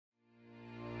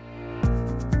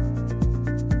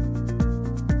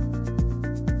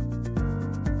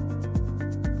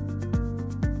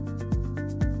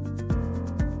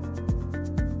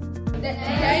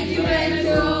you,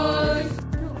 mentors.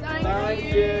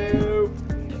 Thank you.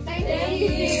 Thank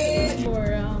you for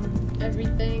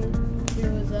everything. It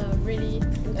was really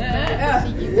great to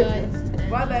see you guys.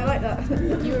 Why did I like that?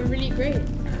 You were really great.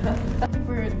 Thank you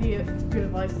for the good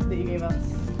advice that you gave us.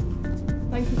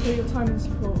 Thank you for your time and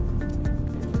support.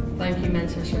 Thank you,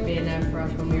 mentors, for being there for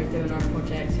us when we were doing our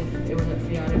projects. If it wasn't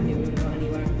for you, I don't think we would have got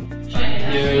anywhere.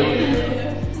 Thank you.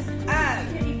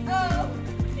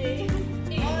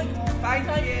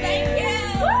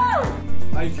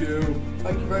 Thank you.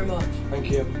 Thank you very much. Thank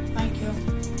you. Thank you.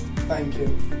 Thank you.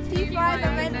 You guys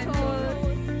are mentors.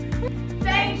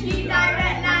 Thank you,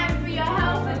 Direct Line, for your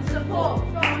help and support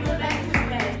from the mentor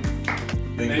bed.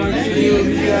 Thank you,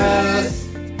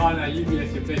 UBS. Hannah, UBS,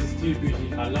 your place is too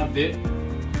bougie. I loved it.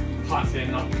 Can't say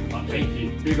enough, but thank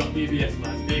you. Big up UBS,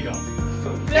 man. Big up.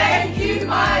 Thank you,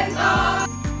 guys.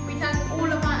 We thank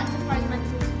all of our enterprise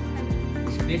mentors.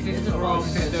 This is from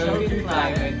Custodian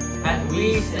Climate, and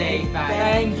we say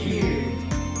thank you.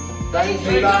 Thank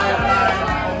you,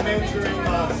 Diana, for mentoring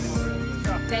us.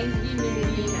 Thank you,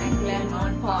 Nadine and Glenn,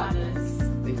 our partners.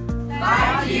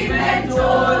 Thank you,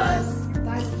 mentors.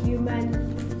 Thank you, men.